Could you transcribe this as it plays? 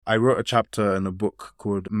I wrote a chapter in a book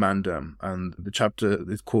called Mandem, and the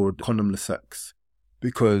chapter is called Condomless Sex,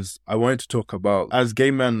 because I wanted to talk about, as gay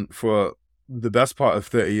men for the best part of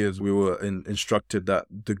 30 years, we were instructed that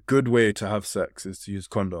the good way to have sex is to use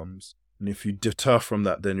condoms. And if you deter from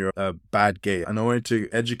that, then you're a bad gay. And I wanted to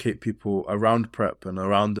educate people around PrEP and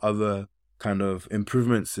around other kind of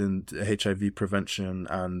improvements in HIV prevention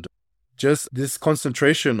and just this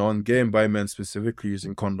concentration on gay and bi men specifically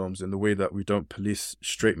using condoms in the way that we don't police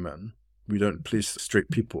straight men. We don't police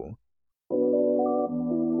straight people.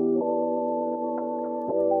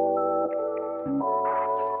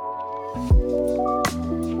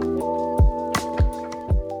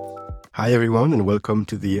 Hi everyone and welcome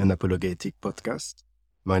to the Unapologetic podcast.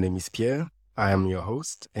 My name is Pierre. I am your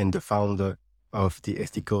host and the founder of the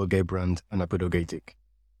ethical gay brand Unapologetic.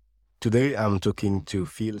 Today I'm talking to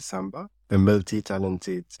Phil Samba, a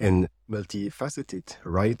multi-talented and multifaceted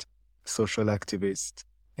writer, social activist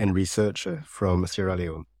and researcher from Sierra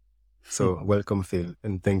Leone. So welcome Phil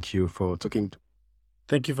and thank you for talking to me.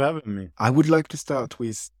 Thank you for having me. I would like to start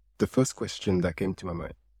with the first question that came to my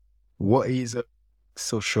mind. What is a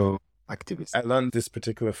social activist? I learned this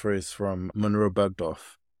particular phrase from Monroe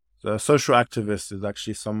Bergdorf. The social activist is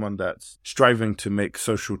actually someone that's striving to make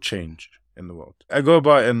social change in the world. I go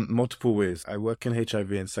about it in multiple ways. I work in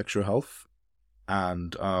HIV and sexual health,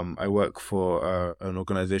 and I work for an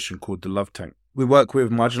organization called the Love Tank. We work with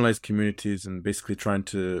marginalized communities and basically trying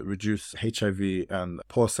to reduce HIV and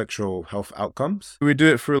poor sexual health outcomes. We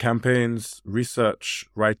do it through campaigns, research,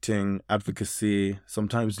 writing, advocacy,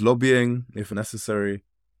 sometimes lobbying if necessary.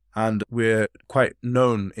 And we're quite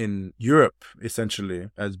known in Europe, essentially,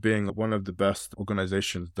 as being one of the best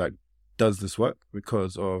organizations that does this work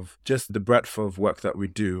because of just the breadth of work that we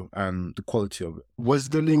do and the quality of it. What's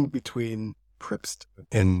the link between PrEPster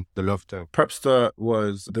and the Love Tank? PrEPster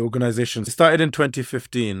was the organization. It started in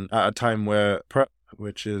 2015 at a time where PrEP,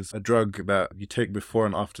 which is a drug that you take before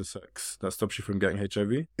and after sex that stops you from getting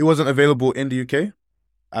HIV, it wasn't available in the UK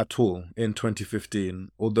at all in 2015,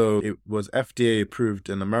 although it was FDA approved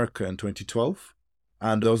in America in 2012.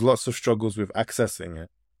 And there was lots of struggles with accessing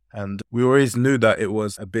it. And we always knew that it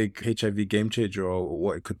was a big HIV game changer or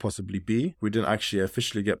what it could possibly be. We didn't actually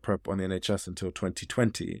officially get PrEP on the NHS until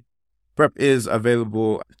 2020. PrEP is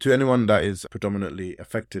available to anyone that is predominantly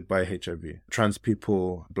affected by HIV. Trans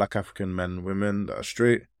people, Black African men, women that are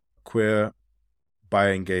straight, queer, bi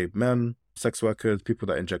and gay men, sex workers, people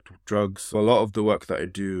that inject drugs. So a lot of the work that I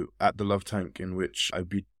do at the Love Tank, in which I'd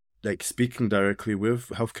be speaking directly with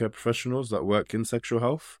healthcare professionals that work in sexual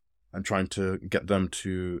health and trying to get them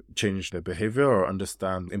to change their behavior or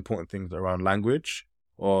understand important things around language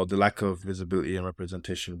or the lack of visibility and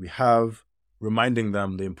representation we have, reminding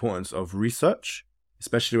them the importance of research,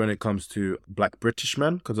 especially when it comes to Black British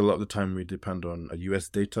men, because a lot of the time we depend on US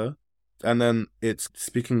data. And then it's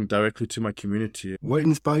speaking directly to my community. What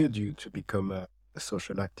inspired you to become a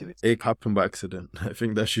social activist? It happened by accident. I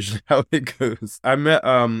think that's usually how it goes. I met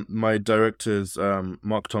my directors,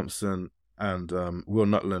 Mark Thompson and Will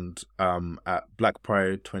Nutland, at Black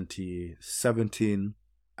Pride 2017.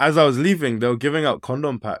 As I was leaving, they were giving out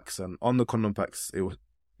condom packs, and on the condom packs,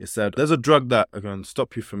 it said, "There's a drug that can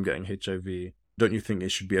stop you from getting HIV. Don't you think it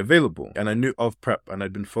should be available?" And I knew of PrEP, and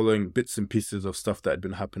I'd been following bits and pieces of stuff that had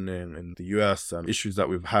been happening in the US and issues that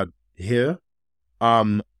we've had here.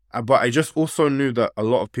 But I just also knew that a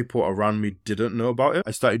lot of people around me didn't know about it.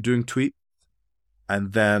 I started doing tweets.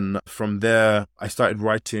 And then from there, I started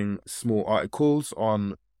writing small articles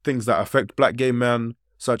on things that affect Black gay men,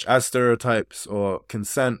 such as stereotypes or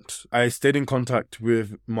consent. I stayed in contact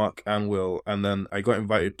with Mark and Will, and then I got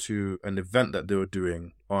invited to an event that they were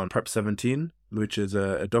doing on PrEP 17, which is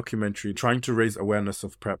a documentary trying to raise awareness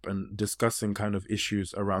of PrEP and discussing kind of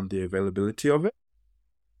issues around the availability of it.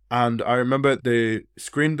 And I remember they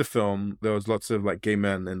screened the film. There was lots of gay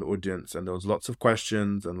men in the audience, and there was lots of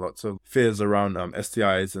questions and lots of fears around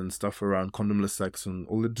STIs and stuff around condomless sex and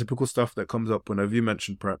all the typical stuff that comes up whenever you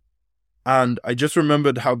mention PrEP. And I just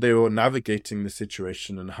remembered how they were navigating the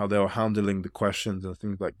situation and how they were handling the questions and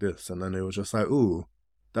things like this. And then it was just like, ooh,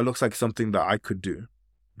 that looks like something that I could do.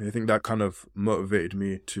 And I think that kind of motivated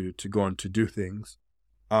me to go on to do things.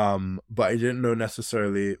 But I didn't know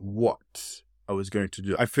necessarily what I was going to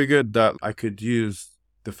do. I figured that I could use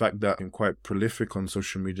the fact that I'm quite prolific on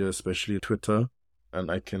social media, especially Twitter, and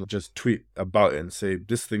I can just tweet about it and say,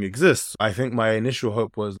 this thing exists. I think my initial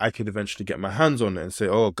hope was I could eventually get my hands on it and say,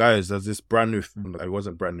 oh, guys, there's this brand new thing. I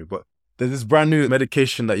wasn't brand new, but there's this brand new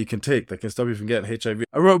medication that you can take that can stop you from getting HIV.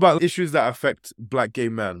 I wrote about issues that affect Black gay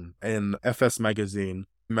men in FS magazine.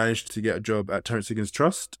 managed to get a job at Terence Higgins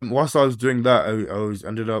Trust. Whilst I was doing that, I always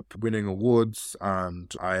ended up winning awards,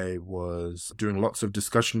 and I was doing lots of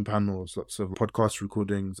discussion panels, lots of podcast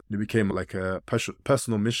recordings. It became like a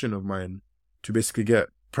personal mission of mine to basically get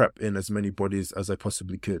PrEP in as many bodies as I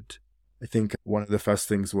possibly could. I think one of the first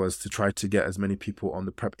things was to try to get as many people on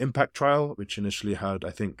the PrEP Impact trial, which initially had,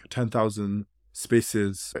 I think, 10,000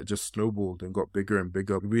 spaces. It just snowballed and got bigger and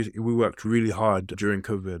bigger. We worked really hard during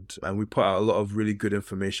COVID, and we put out a lot of really good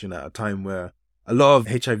information at a time where a lot of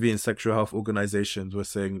HIV and sexual health organizations were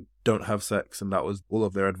saying don't have sex, and that was all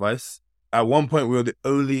of their advice. At one point, we were the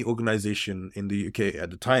only organization in the UK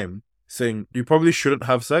at the time saying you probably shouldn't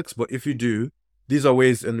have sex, but if you do, these are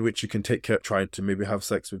ways in which you can take care, try to maybe have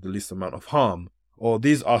sex with the least amount of harm. Or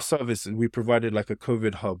these are services. We provided like a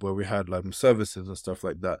COVID hub where we had like services and stuff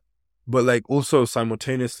like that. But like also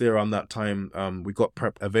simultaneously around that time, we got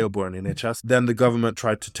PrEP available in NHS. Then the government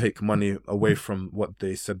tried to take money away from what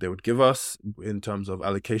they said they would give us in terms of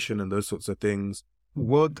allocation and those sorts of things.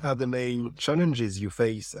 What are the main challenges you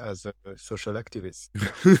face as a social activist?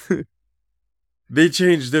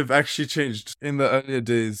 They've actually changed. In the earlier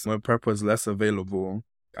days, when PrEP was less available,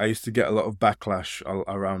 I used to get a lot of backlash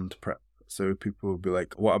around PrEP. So people would be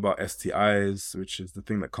like, what about STIs, which is the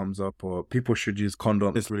thing that comes up, or people should use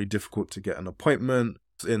condoms. It's really difficult to get an appointment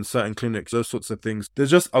in certain clinics, those sorts of things.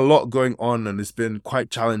 There's just a lot going on, and it's been quite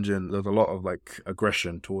challenging. There's a lot of like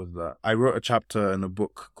aggression towards that. I wrote a chapter in a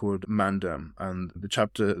book called Mandem, and the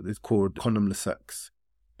chapter is called Condomless Sex,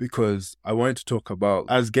 because I wanted to talk about,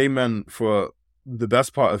 as gay men for the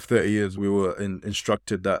best part of 30 years, we were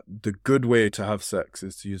instructed that the good way to have sex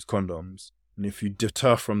is to use condoms. And if you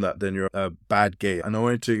deter from that, then you're a bad gay. And I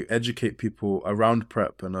wanted to educate people around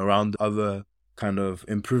PrEP and around other kind of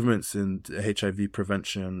improvements in HIV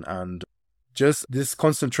prevention, and just this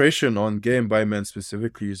concentration on gay and bi men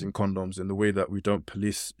specifically using condoms in the way that we don't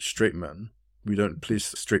police straight men. We don't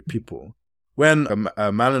police straight people. When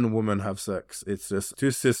a man and a woman have sex, it's just two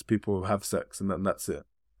cis people have sex, and then that's it.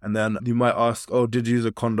 And then you might ask, oh, did you use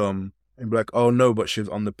a condom? And be like, oh, no, but she's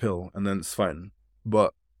on the pill. And then it's fine.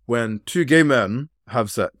 But when two gay men have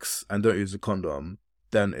sex and don't use a condom,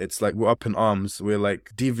 then it's like we're up in arms. We're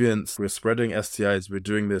like deviants. We're spreading STIs. We're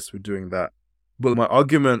doing this. We're doing that. But my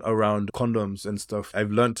argument around condoms and stuff, I've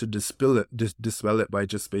learned to dispel it by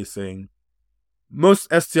just saying most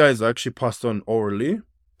STIs are actually passed on orally,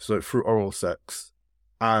 so through oral sex.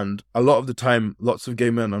 And a lot of the time, lots of gay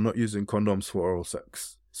men are not using condoms for oral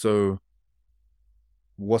sex. So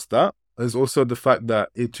what's that? There's also the fact that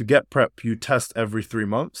to get PrEP, you test every 3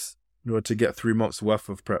 months in order to get 3 months worth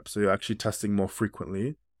of PrEP. So you're actually testing more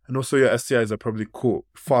frequently. And also your STIs are probably caught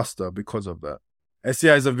faster because of that.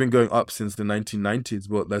 STIs have been going up since the 1990s,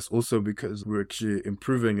 but that's also because we're actually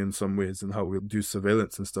improving in some ways in how we do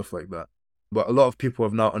surveillance and stuff like that. But a lot of people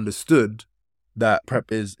have now understood that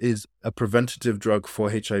PrEP is a preventative drug for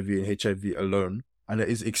HIV and HIV alone. And it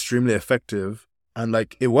is extremely effective. And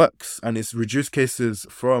like it works, and it's reduced cases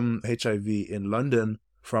from HIV in London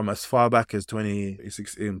from as far back as 20.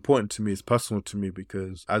 It's important to me, it's personal to me,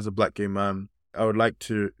 because as a black gay man, I would like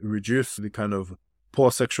to reduce the kind of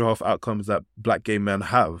poor sexual health outcomes that black gay men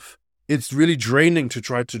have. It's really draining to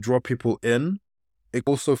try to draw people in. It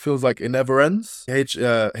also feels like it never ends.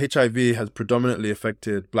 HIV has predominantly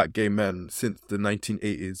affected black gay men since the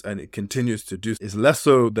 1980s, and it continues to do. It's less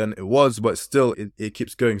so than it was, but still it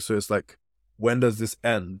keeps going. So it's like, when does this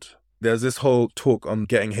end? There's this whole talk on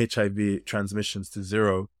getting HIV transmissions to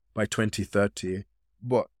zero by 2030.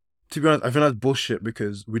 But to be honest, I think that's bullshit,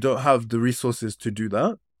 because we don't have the resources to do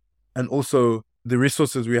that. And also, the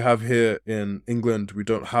resources we have here in England, we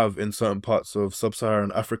don't have in certain parts of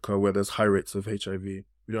sub-Saharan Africa where there's high rates of HIV. We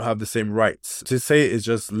don't have the same rights. To say it is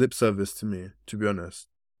just lip service to me, to be honest.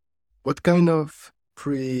 What kind of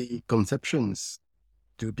preconceptions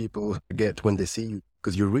do people get when they see you?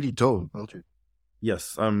 Because you're really tall, aren't you?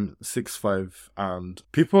 Yes, I'm 6'5", and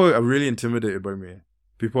people are really intimidated by me.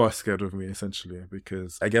 People are scared of me, essentially,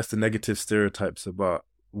 because I guess the negative stereotypes about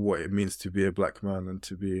what it means to be a black man and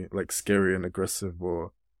to be like scary and aggressive,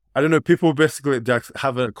 or I don't know, people basically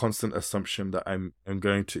have a constant assumption that I'm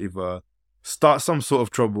going to either start some sort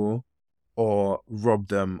of trouble or rob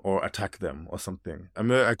them or attack them or something.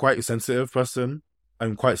 I'm a quite sensitive person.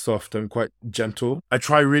 I'm quite soft. I'm quite gentle. I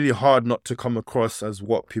try really hard not to come across as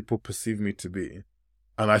what people perceive me to be.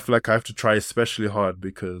 And I feel like I have to try especially hard,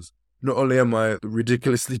 because not only am I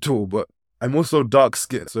ridiculously tall, but I'm also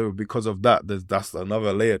dark-skinned. So because of that, that's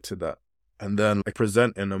another layer to that. And then I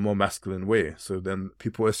present in a more masculine way. So then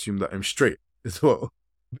people assume that I'm straight as well.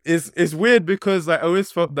 It's weird, because I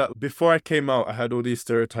always felt that before I came out, I had all these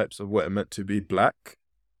stereotypes of what it meant to be black.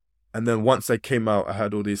 And then once I came out, I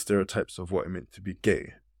had all these stereotypes of what it meant to be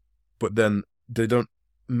gay. But then they don't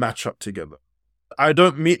match up together. I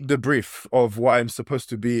don't meet the brief of what I'm supposed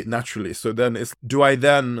to be naturally. So then do I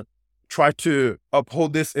then try to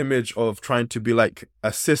uphold this image of trying to be like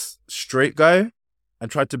a cis straight guy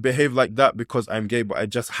and try to behave like that because I'm gay, but I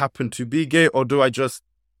just happen to be gay? Or do I just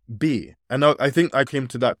be? And I think I came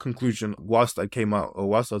to that conclusion whilst I came out, or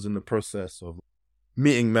whilst I was in the process of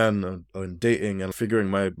meeting men and dating and figuring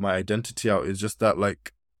my identity out, is just that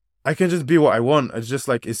like, I can just be what I want. It's just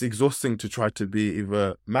like, it's exhausting to try to be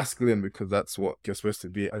either masculine because that's what you're supposed to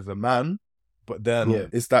be as a man. But then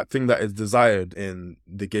it's that thing that is desired in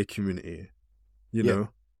the gay community, you know?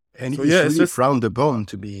 And so, it's it's really just frowned upon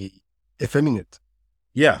to be effeminate.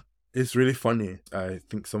 Yeah, it's really funny. I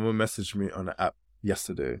think someone messaged me on an app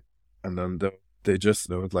yesterday, and then they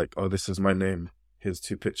was like, oh, this is my name. Here's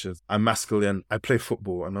 2 pictures. I'm masculine. I play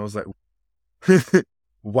football. And I was like,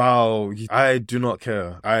 wow, I do not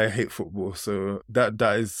care. I hate football. So that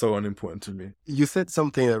is so unimportant to me. You said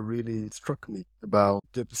something that really struck me about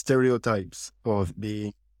the stereotypes of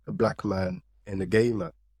being a black man and a gay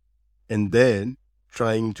man, and then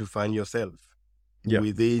trying to find yourself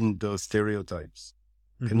within those stereotypes.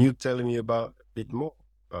 Mm-hmm. Can you tell me a bit more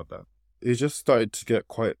about that? It just started to get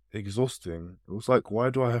quite exhausting. It was like,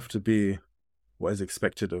 why do I have to be what is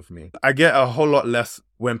expected of me? I get a whole lot less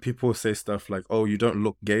when people say stuff like, oh, you don't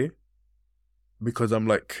look gay. Because I'm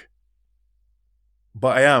like,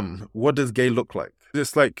 but I am. What does gay look like?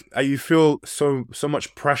 It's like, you feel so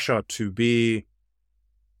much pressure to be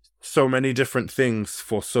so many different things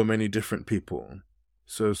for so many different people.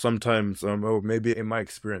 So sometimes, maybe in my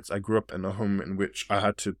experience, I grew up in a home in which I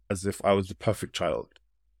had to, as if I was the perfect child,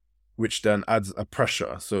 which then adds a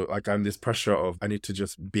pressure. So like, I'm this pressure of, I need to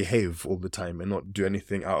just behave all the time and not do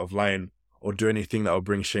anything out of line or do anything that will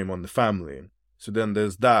bring shame on the family. So then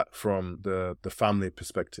there's that from the family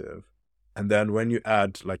perspective. And then when you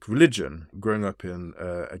add like religion, growing up in,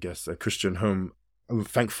 I guess, a Christian home,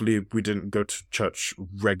 thankfully we didn't go to church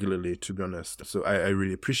regularly, to be honest. So I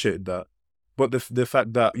really appreciate that. But the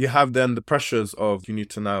fact that you have then the pressures of, you need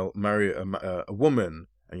to now marry a woman,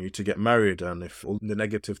 and you need to get married, and if all the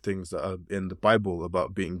negative things that are in the Bible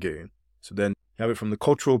about being gay. So then you have it from the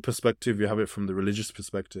cultural perspective, you have it from the religious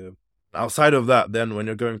perspective. Outside of that, then when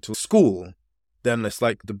you're going to school, then it's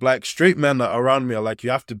like the black straight men that are around me are like, you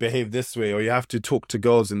have to behave this way, or you have to talk to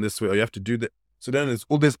girls in this way, or you have to do that. So then there's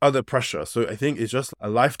all this other pressure. So I think it's just a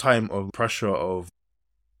lifetime of pressure of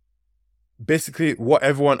basically what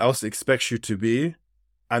everyone else expects you to be,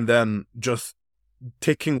 and then just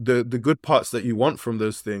taking the good parts that you want from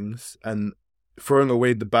those things and throwing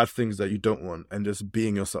away the bad things that you don't want and just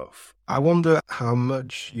being yourself. I wonder how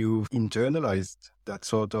much you've internalized that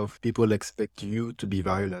sort of people expect you to be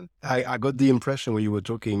violent. I got the impression when you were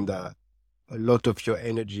talking that a lot of your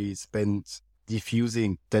energy is spent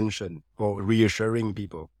diffusing tension or reassuring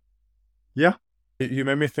people. Yeah. You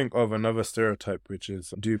made me think of another stereotype, which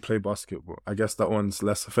is, do you play basketball? I guess that one's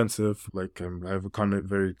less offensive. Like, I have a kind of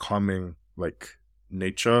very calming, like,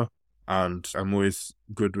 nature, and I'm always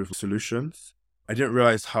good with solutions. I didn't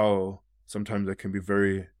realize how sometimes I can be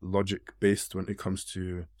very logic-based when it comes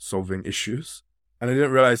to solving issues. And I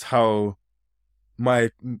didn't realize how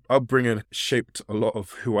my upbringing shaped a lot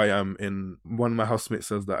of who I am. One of my housemates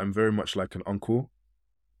says that I'm very much like an uncle.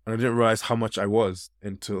 And I didn't realize how much I was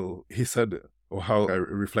until he said it, or how I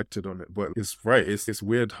reflected on it. But it's right. It's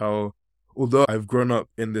weird how, although I've grown up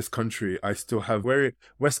in this country, I still have very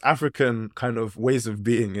West African kind of ways of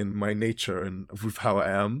being in my nature and with how I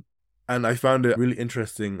am. And I found it really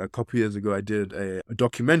interesting. A couple years ago, I did a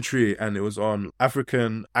documentary, and it was on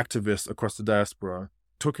African activists across the diaspora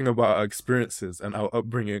talking about our experiences and our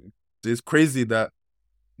upbringing. It's crazy that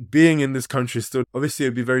being in this country still, obviously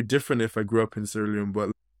it'd be very different if I grew up in Sierra Leone,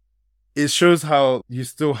 but it shows how you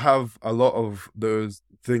still have a lot of those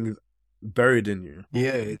things buried in you.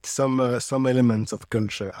 Yeah, it's some elements of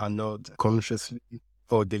culture are not consciously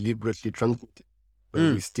or deliberately transmitted, but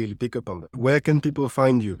we still pick up on them. Where can people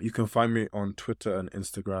find you? You can find me on Twitter and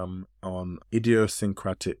Instagram on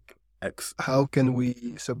Idiosyncratic X. How can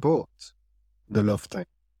we support the Love Time?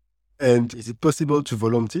 And is it possible to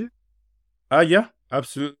volunteer? Yeah,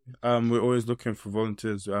 absolutely. We're always looking for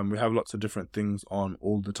volunteers. We have lots of different things on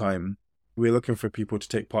all the time. We're looking for people to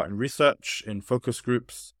take part in research, in focus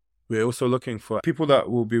groups. We're also looking for people that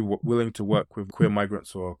will be willing to work with queer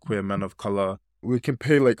migrants or queer men of color. We can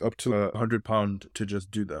pay like up to £100 to just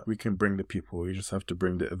do that. We can bring the people. You just have to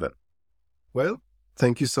bring the event. Well,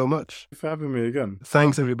 thank you so much for having me again.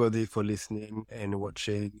 Thanks everybody for listening and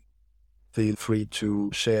watching. Feel free to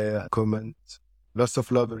share, comment. Lots of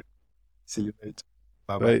love. See you later.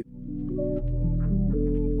 Bye bye. Bye.